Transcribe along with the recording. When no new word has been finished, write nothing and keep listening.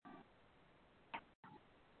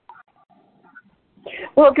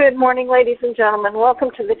Well, good morning, ladies and gentlemen. Welcome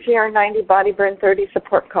to the TR90 Body Burn 30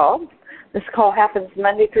 support call. This call happens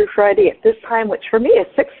Monday through Friday at this time, which for me is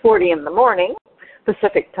 6:40 in the morning,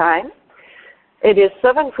 Pacific time. It is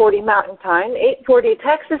 7:40 Mountain Time, 8:40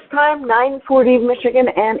 Texas time, 9:40 Michigan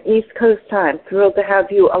and East Coast time. Thrilled to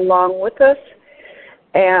have you along with us.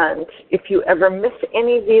 And if you ever miss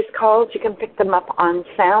any of these calls, you can pick them up on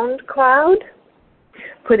SoundCloud.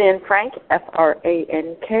 Put in Frank,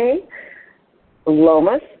 F-R-A-N-K,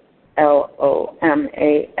 Lomas,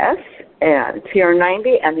 L-O-M-A-S, and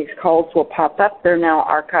TR90, and these calls will pop up. They're now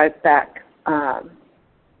archived back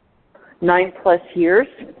 9+ years.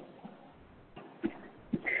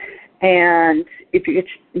 And if you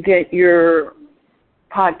get your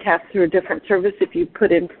podcast through a different service, if you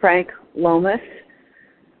put in Frank Lomas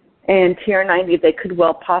and TR90, they could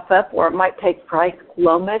well pop up, or it might take Frank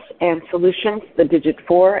Lomas and Solutions, the digit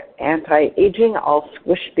 4, anti-aging, all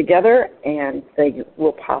squished together, and they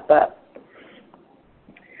will pop up.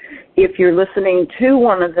 If you're listening to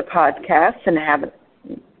one of the podcasts and haven't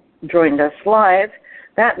joined us live,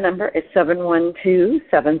 that number is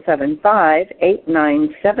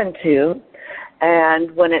 712-775-8972,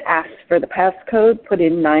 and when it asks for the passcode, put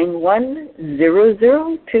in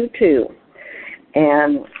 910022.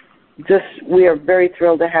 And we are very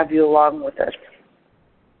thrilled to have you along with us.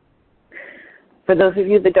 For those of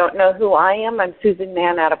you that don't know who I am, I'm Susan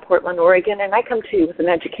Mann out of Portland, Oregon, and I come to you with an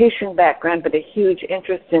education background, but a huge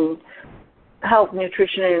interest in health,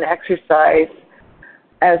 nutrition, and exercise,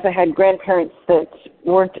 as I had grandparents that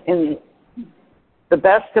weren't in the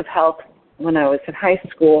best of health when I was in high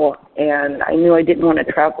school, and I knew I didn't want to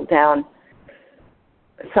travel down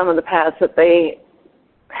some of the paths that they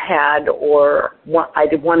had, or I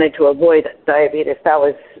wanted to avoid diabetes. That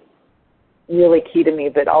was really key to me,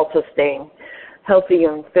 but also staying healthy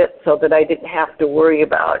and fit so that I didn't have to worry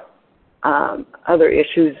about other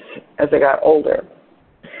issues as I got older.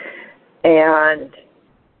 And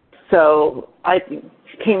so I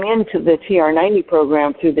came into the TR90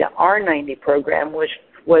 program through the R90 program, which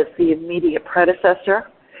was the immediate predecessor.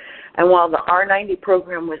 And while the R90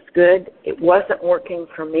 program was good, it wasn't working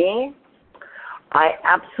for me. I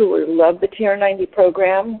absolutely love the TR90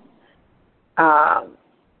 program.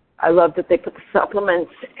 I love that they put the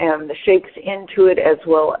supplements and the shakes into it, as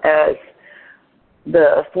well as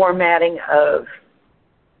the formatting of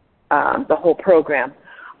the whole program.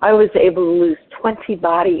 I was able to lose 20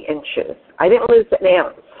 body inches. I didn't lose an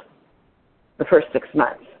ounce the first 6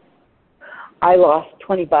 months. I lost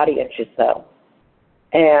 20 body inches, though.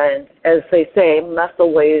 And as they say,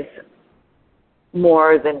 muscle weighs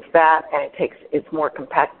more than fat, and it's more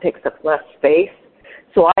compact, takes up less space.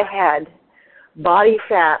 So I had body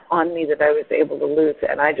fat on me that I was able to lose,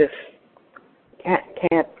 and I just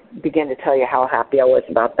can't begin to tell you how happy I was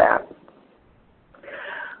about that.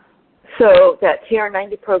 So that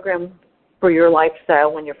TR90 program for your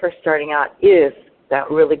lifestyle when you're first starting out is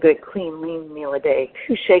that really good, clean, lean meal a day,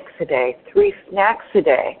 2 shakes a day, 3 snacks a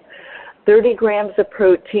day, 30 grams of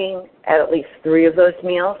protein at least 3 of those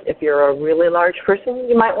meals. If you're a really large person,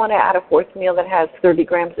 you might want to add a 4th meal that has 30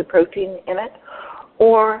 grams of protein in it,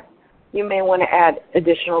 or you may want to add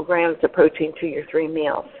additional grams of protein to your 3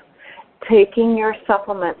 meals. Taking your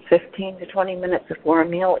supplements 15 to 20 minutes before a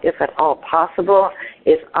meal, if at all possible,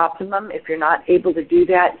 is optimum. If you're not able to do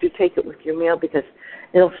that, do take it with your meal, because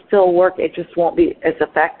it'll still work. It just won't be as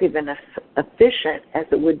effective and as efficient as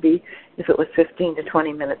it would be if it was 15 to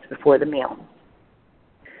 20 minutes before the meal.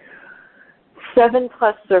 7+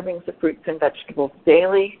 servings of fruits and vegetables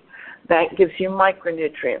daily. That gives you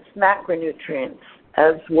micronutrients, macronutrients,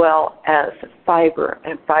 as well as fiber.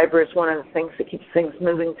 And fiber is one of the things that keeps things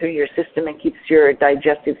moving through your system and keeps your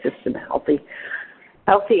digestive system healthy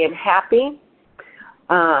and happy.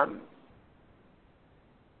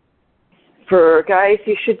 For guys,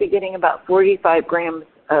 you should be getting about 45 grams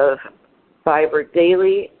of fiber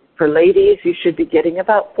daily. For ladies, you should be getting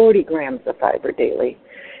about 40 grams of fiber daily.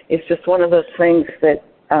 It's just one of those things that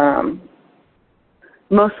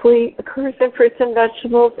mostly occurs in fruits and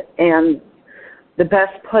vegetables, and the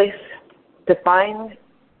best place to find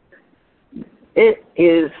it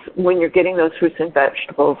is when you're getting those fruits and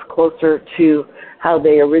vegetables closer to how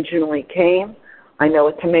they originally came. I know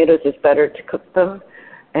with tomatoes it's better to cook them,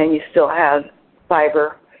 and you still have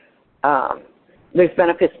fiber. There's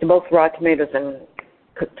benefits to both raw tomatoes and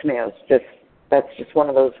cooked tomatoes. That's just one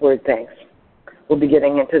of those weird things. We'll be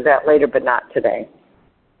getting into that later, but not today.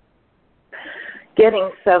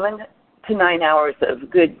 Getting 7 to 9 hours of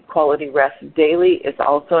good quality rest daily is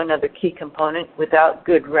also another key component. Without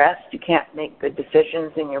good rest, you can't make good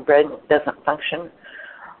decisions, and your brain doesn't function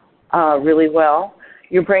really well.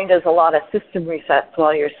 your brain does a lot of system resets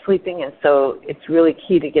while you're sleeping, and so it's really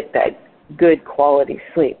key to get that good quality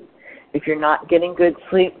sleep. If you're not getting good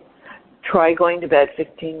sleep, try going to bed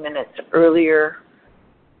 15 minutes earlier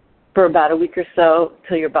for about a week or so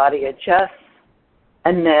till your body adjusts,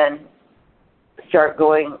 and then start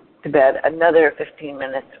going to bed another 15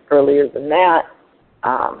 minutes earlier than that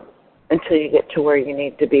until you get to where you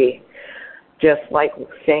need to be. Just like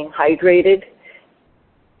staying hydrated,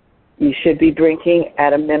 you should be drinking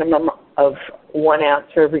at a minimum of 1 ounce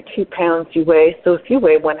for every 2 pounds you weigh. So if you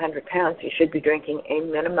weigh 100 pounds, you should be drinking a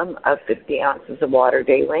minimum of 50 ounces of water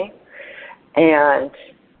daily. And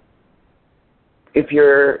if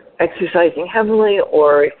you're exercising heavily,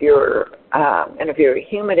 or if you're in a very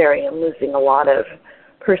humid area and losing a lot of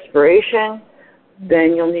perspiration,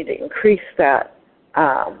 then you'll need to increase that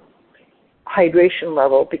hydration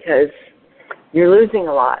level, because you're losing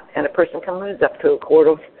a lot, and a person can lose up to a quart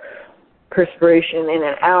of perspiration in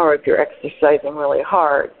an hour if you're exercising really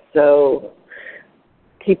hard. So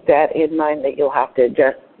keep that in mind, that you'll have to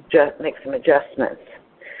make some adjustments.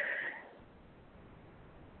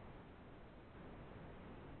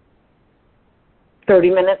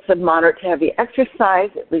 "30 minutes of moderate to heavy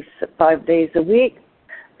exercise, at least 5 days a week,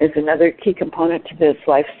 is another key component to this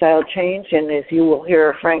lifestyle change." And as you will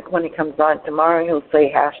hear Frank when he comes on tomorrow, he'll say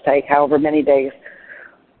hashtag however many days,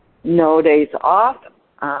 no days off.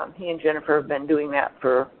 He and Jennifer have been doing that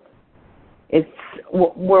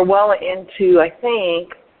we're well into, I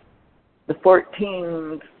think, the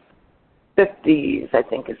 1450s, I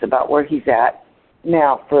think, is about where he's at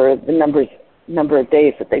now for the number of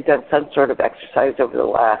days that they've done some sort of exercise over the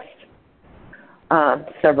last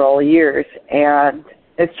several years. And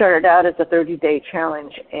it started out as a 30-day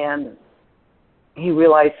challenge, and he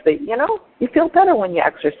realized that, you feel better when you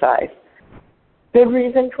exercise. Good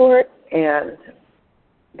reason for it, and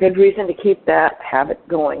good reason to keep that habit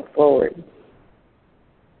going forward.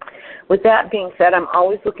 With that being said, I'm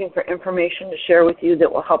always looking for information to share with you that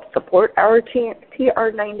will help support our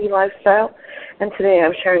TR90 lifestyle. And today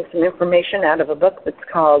I'm sharing some information out of a book that's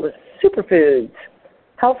called Superfoods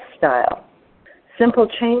Health Style: Simple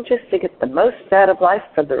Changes to Get the Most Out of Life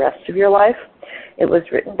for the Rest of Your Life. It was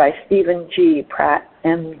written by Stephen G. Pratt,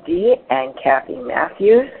 MD, and Kathy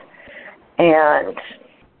Matthews. And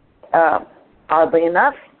oddly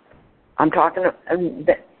enough,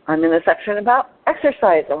 I'm in a section about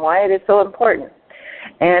exercise and why it is so important.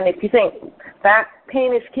 And if you think back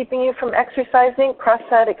pain is keeping you from exercising, cross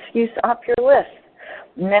that excuse off your list.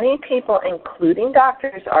 Many people, including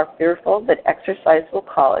doctors, are fearful that exercise will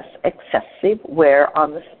cause excessive wear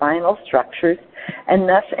on the spinal structures and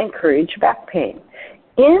thus encourage back pain.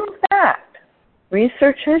 In fact,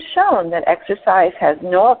 research has shown that exercise has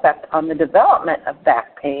no effect on the development of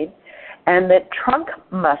back pain, and that trunk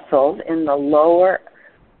muscles in the lower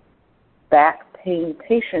back pain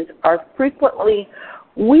patients are frequently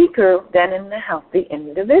weaker than in the healthy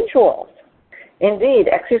individuals. Indeed,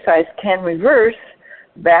 exercise can reverse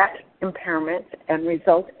back impairments and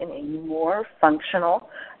result in a more functional,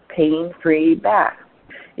 pain-free back.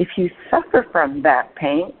 If you suffer from back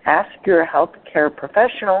pain, ask your health care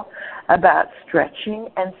professional about stretching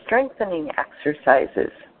and strengthening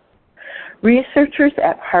exercises. Researchers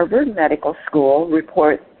at Harvard Medical School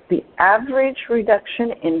report the average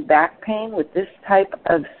reduction in back pain with this type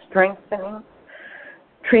of strengthening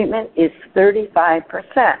treatment is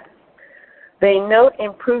 35%. They note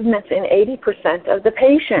improvements in 80% of the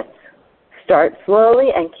patients. Start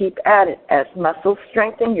slowly and keep at it. As muscles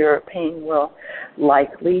strengthen, your pain will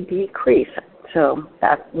likely decrease. So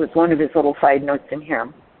that was one of his little side notes in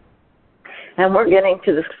here. And we're getting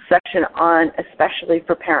to the section on especially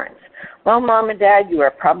for parents. Well, Mom and Dad, you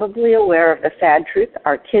are probably aware of the sad truth.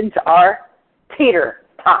 Our kids are tater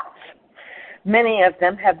tots. Many of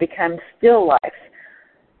them have become still lifes.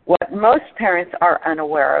 What most parents are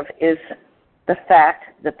unaware of is the fact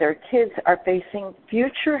that their kids are facing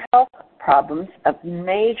future health problems of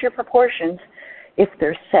major proportions if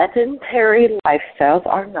their sedentary lifestyles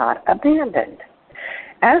are not abandoned.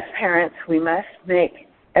 As parents, we must make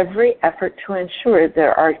every effort to ensure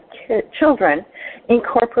that our children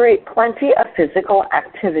incorporate plenty of physical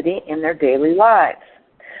activity in their daily lives.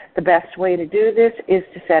 The best way to do this is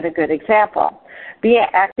to set a good example. Be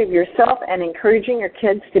active yourself and encouraging your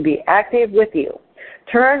kids to be active with you.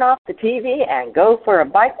 Turn off the TV and go for a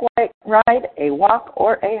bike ride, a walk,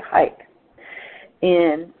 or a hike.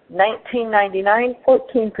 In 1999,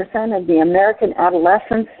 14% of the American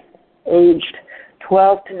adolescents aged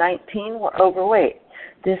 12 to 19 were overweight.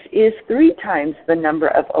 This is 3 times the number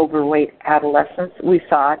of overweight adolescents we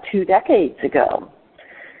saw 2 decades ago.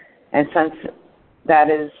 And since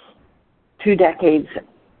that is 2 decades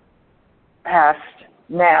past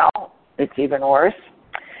now, it's even worse.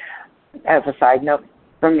 As a side note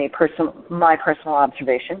from my personal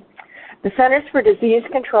observation, the Centers for Disease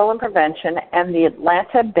Control and Prevention and the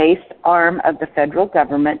Atlanta-based arm of the federal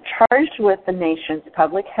government charged with the nation's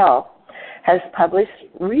public health has published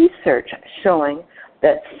research showing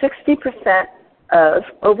that 60% of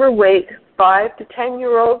overweight 5 to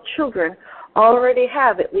 10-year-old children already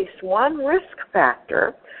have at least one risk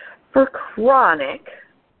factor for chronic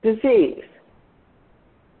disease,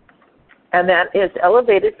 and that is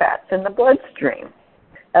elevated fats in the bloodstream,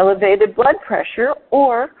 elevated blood pressure,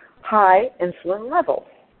 or high insulin levels.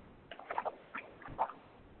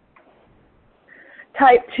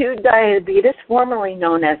 Type 2 diabetes, formerly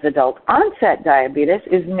known as adult onset diabetes,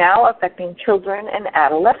 is now affecting children and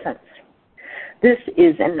adolescents. This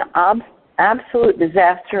is an absolute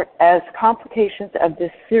disaster, as complications of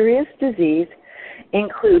this serious disease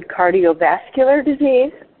include cardiovascular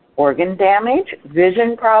disease, organ damage,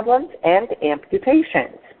 vision problems, and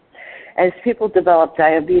amputations. As people develop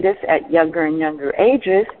diabetes at younger and younger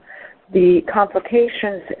ages, the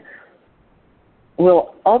complications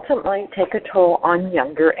will ultimately take a toll on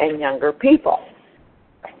younger and younger people.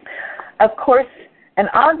 Of course, an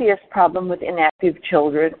obvious problem with inactive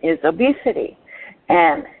children is obesity.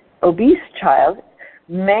 An obese child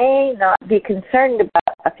may not be concerned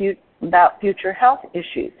about future health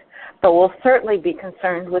issues, but will certainly be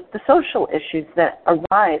concerned with the social issues that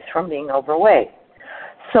arise from being overweight.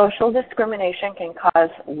 Social discrimination can cause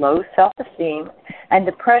low self-esteem and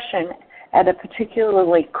depression at a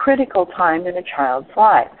particularly critical time in a child's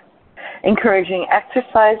life. Encouraging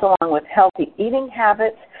exercise along with healthy eating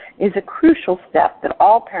habits is a crucial step that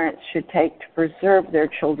all parents should take to preserve their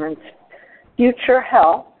children's future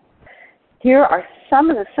health. Here are some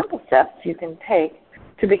of the simple steps you can take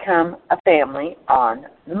to become a family on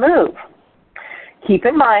the move. Keep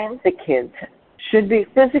in mind that kids should be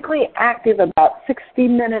physically active about 60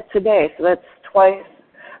 minutes a day, so that's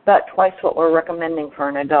about twice what we're recommending for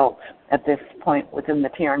an adult at this point within the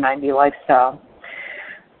TR90 lifestyle.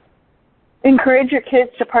 Encourage your kids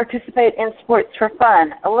to participate in sports for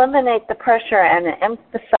fun. Eliminate the pressure and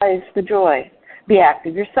emphasize the joy. Be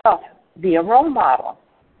active yourself. Be a role model.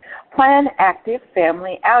 Plan active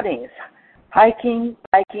family outings. Hiking,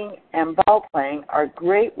 biking, and ball playing are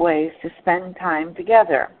great ways to spend time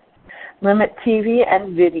together. Limit TV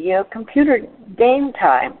and video computer game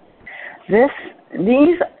time.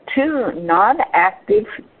 These two non-active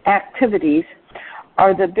activities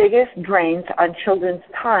are the biggest drains on children's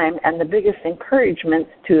time and the biggest encouragements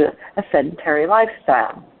to a sedentary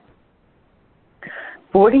lifestyle.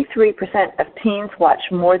 43% of teens watch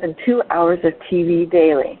more than 2 hours of TV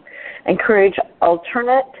daily. Encourage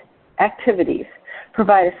alternate activities.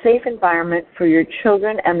 Provide a safe environment for your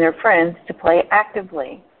children and their friends to play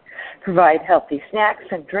actively. Provide healthy snacks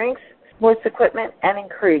and drinks, sports equipment, and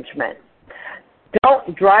encouragement.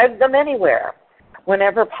 Don't drive them anywhere.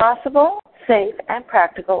 Whenever possible, safe and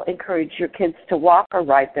practical, encourage your kids to walk or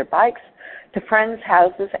ride their bikes to friends'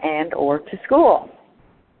 houses and or to school.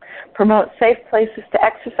 Promote safe places to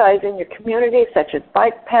exercise in your community, such as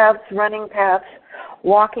bike paths, running paths,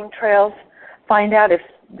 walking trails. Find out if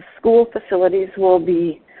the school facilities can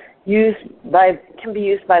be used by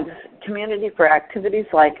the community for activities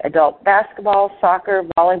like adult basketball, soccer,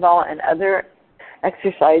 volleyball, and other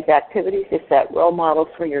exercise activities to set role models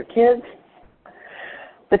for your kids.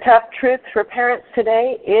 The tough truth for parents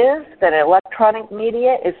today is that electronic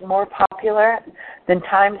media is more popular than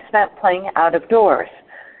time spent playing out of doors.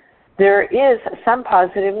 There is some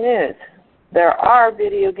positive news. There are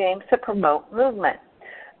video games that promote movement.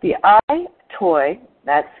 The iToy,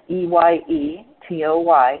 that's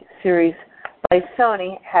EYETOY, series by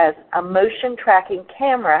Sony has a motion tracking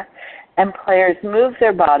camera, and players move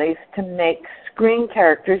their bodies to make screen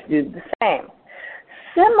characters do the same.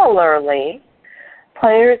 Similarly,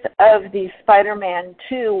 players of the Spider-Man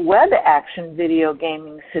 2 web action video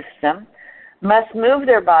gaming system must move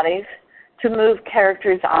their bodies to move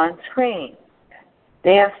characters on screen.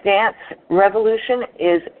 Dance Dance Revolution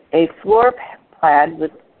is a floor pad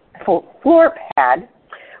with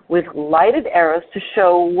lighted arrows to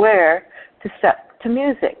show where to step to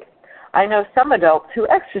music. I know some adults who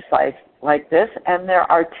exercise like this, and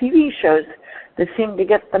there are TV shows that seem to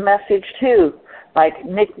get the message too, like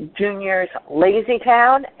Nick Jr.'s Lazy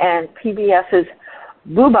Town and PBS's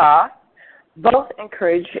Booba. Both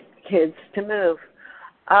encourage kids to move.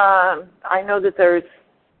 I know that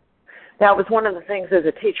that was one of the things as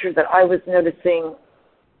a teacher that I was noticing,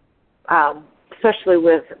 especially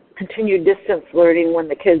with continued distance learning when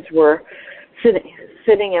the kids were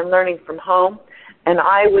sitting and learning from home, And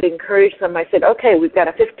I would encourage them. I said, okay, we've got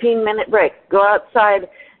a 15-minute break. Go outside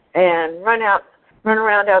and run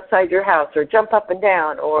around outside your house, or jump up and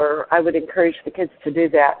down. Or I would encourage the kids to do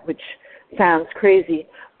that, which sounds crazy,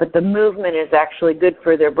 but the movement is actually good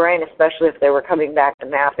for their brain, especially if they were coming back to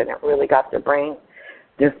math and it really got their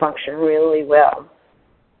function really well.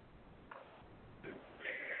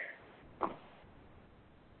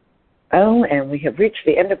 Oh, and we have reached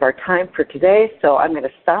the end of our time for today, so I'm going to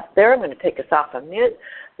stop there. I'm going to take us off of mute.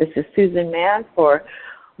 This is Susan Mann for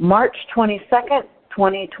March 22nd,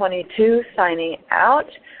 2022, signing out.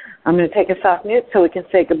 I'm going to take us off mute so we can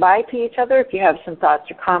say goodbye to each other. If you have some thoughts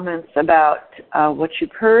or comments about what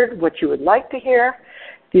you've heard, what you would like to hear,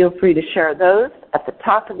 feel free to share those. At the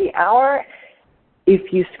top of the hour,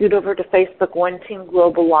 if you scoot over to Facebook One Team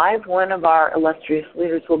Global Live, one of our illustrious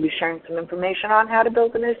leaders will be sharing some information on how to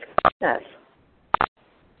build a new business.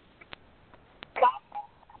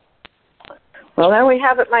 Well, there we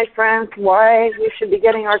have it, my friends, why we should be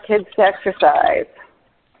getting our kids to exercise.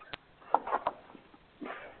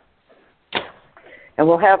 And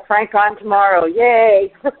we'll have Frank on tomorrow.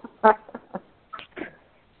 Yay!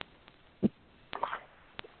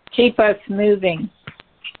 Keep us moving.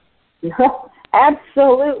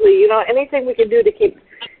 Absolutely. You know, anything we can do to keep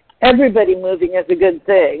everybody moving is a good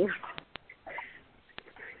thing.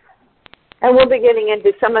 And we'll be getting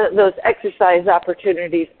into some of those exercise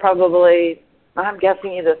opportunities probably, I'm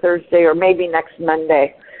guessing, either Thursday or maybe next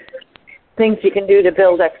Monday. Things you can do to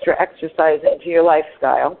build extra exercise into your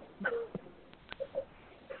lifestyle.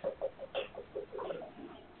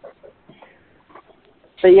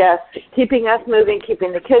 So yes, keeping us moving,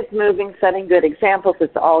 keeping the kids moving, setting good examples,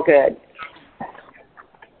 it's all good.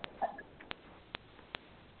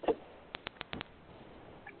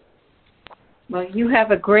 Well, you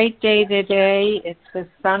have a great day today. The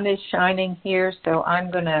sun is shining here, so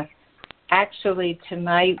I'm going to, actually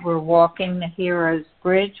tonight we're walking the Heroes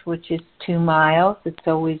Bridge, which is 2 miles. It's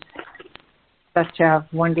always such a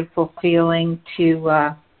wonderful feeling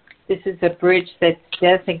to, this is a bridge that's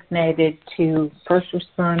designated to first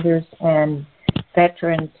responders and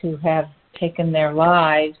veterans who have taken their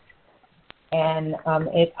lives, and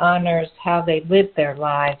it honors how they lived their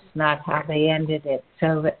lives, not how they ended it.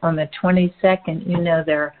 So on the 22nd, you know,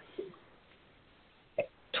 there are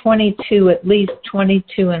 22, at least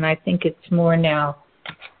 22, and I think it's more now,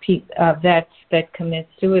 vets that commit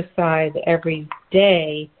suicide every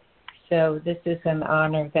day. So this is an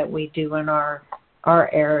honor that we do in our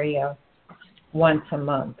area once a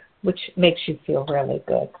month, which makes you feel really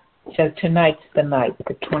good. So tonight's the night,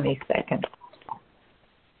 the 22nd.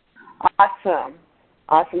 Awesome.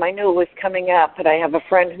 Awesome. I knew it was coming up, but I have a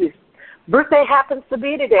friend whose birthday happens to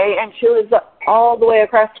be today, and she lives all the way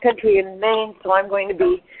across the country in Maine, so I'm going to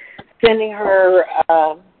be sending her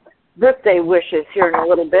birthday wishes here in a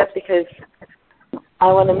little bit because I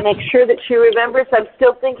want to make sure that she remembers. I'm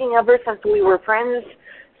still thinking of her since we were friends,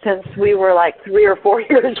 since we were like 3 or 4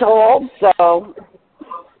 years old, so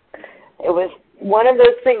it was one of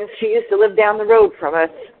those things. She used to live down the road from us,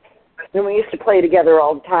 and we used to play together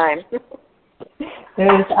all the time.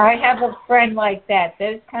 I have a friend like that.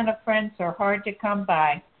 Those kind of friends are hard to come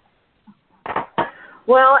by.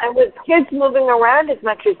 Well, and with kids moving around as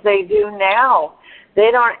much as they do now, they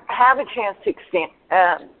don't have a chance to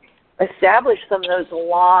establish some of those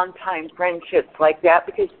long-time friendships like that,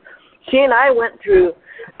 because she and I went through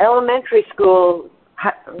elementary school,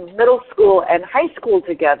 middle school, and high school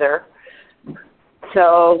together.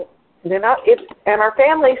 So, you know, and our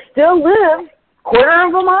families still live a quarter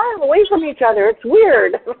of a mile away from each other. It's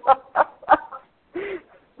weird.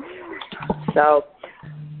 So,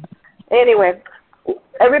 anyway,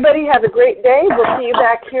 everybody have a great day. We'll see you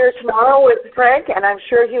back here tomorrow with Frank, and I'm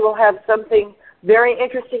sure he will have something very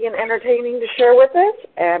interesting and entertaining to share with us.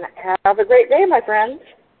 And have a great day, my friends.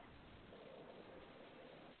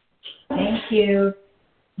 Thank you.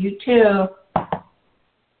 You too.